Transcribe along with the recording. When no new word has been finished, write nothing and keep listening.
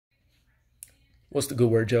What's the good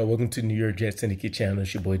word, y'all? Welcome to New York Jets Syndicate channel.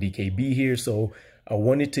 It's your boy DKB here. So I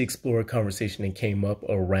wanted to explore a conversation that came up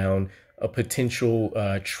around a potential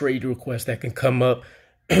trade request that can come up.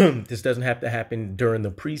 This doesn't have to happen during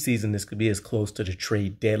the preseason. This could be as close to the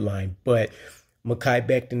trade deadline. But Mekhi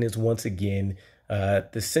Becton is once again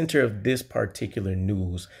the center of this particular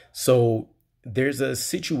news. So there's a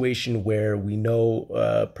situation where we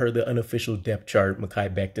know, per the unofficial depth chart,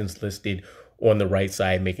 Mekhi Becton's listed on the right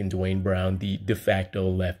side, making Dwayne Brown the de facto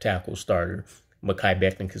left tackle starter. Mekhi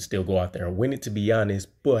Becton could still go out there and win it, to be honest,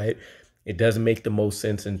 but it doesn't make the most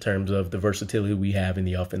sense in terms of the versatility we have in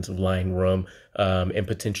the offensive line room, and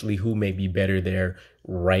potentially who may be better there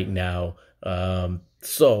right now.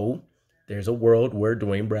 So there's a world where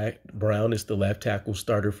Dwayne Brown is the left tackle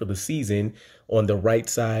starter for the season. On the right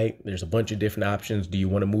side, there's a bunch of different options. Do you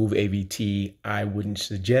want to move AVT? I wouldn't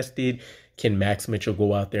suggest it. Can Max Mitchell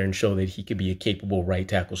go out there and show that he could be a capable right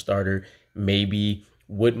tackle starter? Maybe.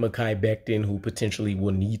 Would Mekhi Becton, who potentially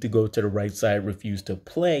will need to go to the right side, refuse to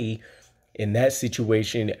play? In that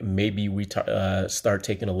situation, maybe we start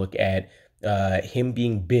taking a look at him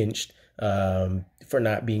being benched for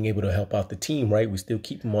not being able to help out the team, right? We still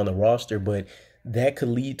keep him on the roster, but that could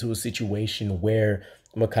lead to a situation where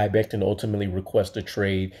Mekhi Becton ultimately requests a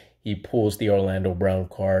trade. He pulls the Orlando Brown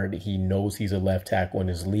card. He knows he's a left tackle in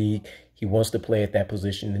his league. He wants to play at that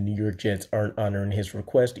position. The New York Jets aren't honoring his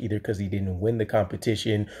request either because he didn't win the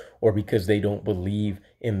competition or because they don't believe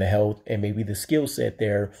in the health and maybe the skill set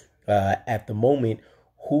there at the moment.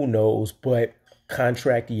 Who knows? But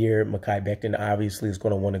contract year, Mekhi Becton obviously is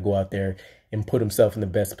going to want to go out there and put himself in the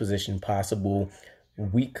best position possible.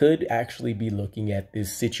 We could actually be looking at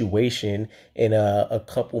this situation in a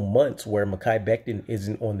couple months where Mekhi Becton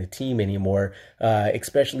isn't on the team anymore,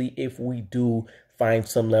 especially if we do find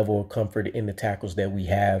some level of comfort in the tackles that we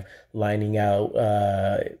have, lining out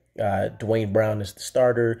Dwayne Brown as the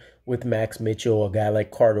starter with Max Mitchell, a guy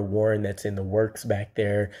like Carter Warren that's in the works back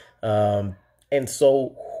there. And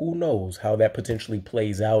so who knows how that potentially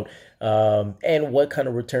plays out, and what kind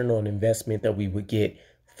of return on investment that we would get.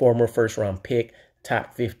 Former first-round pick,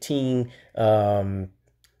 top 15.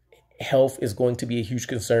 Health is going to be a huge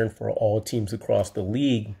concern for all teams across the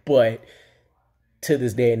league, but to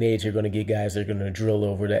this day and age, you're going to get guys that are going to drool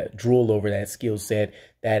over that skill set,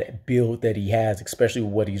 that build that he has, especially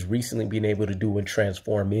what he's recently been able to do and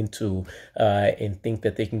transform into, and think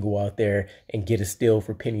that they can go out there and get a steal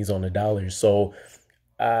for pennies on the dollar. So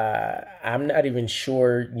I'm not even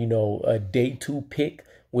sure, a day 2 pick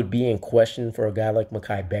would be in question for a guy like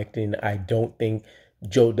Mekhi Becton. I don't think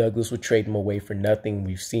Joe Douglas would trade him away for nothing.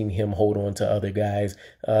 We've seen him hold on to other guys,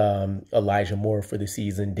 Elijah Moore for the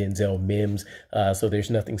season, Denzel Mims. So there's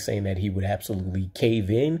nothing saying that he would absolutely cave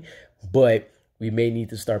in, but we may need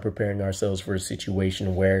to start preparing ourselves for a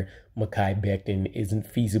situation where Mekhi Becton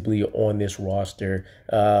isn't feasibly on this roster,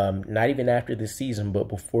 not even after this season, but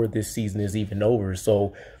before this season is even over.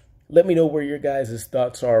 So let me know where your guys'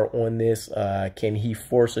 thoughts are on this. Can he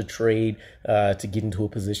force a trade to get into a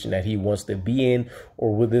position that he wants to be in?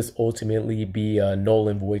 Or will this ultimately be a null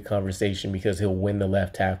and void conversation because he'll win the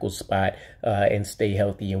left tackle spot and stay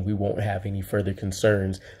healthy, and we won't have any further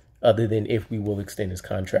concerns other than if we will extend his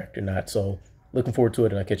contract or not? So looking forward to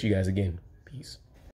it, and I'll catch you guys again. Peace.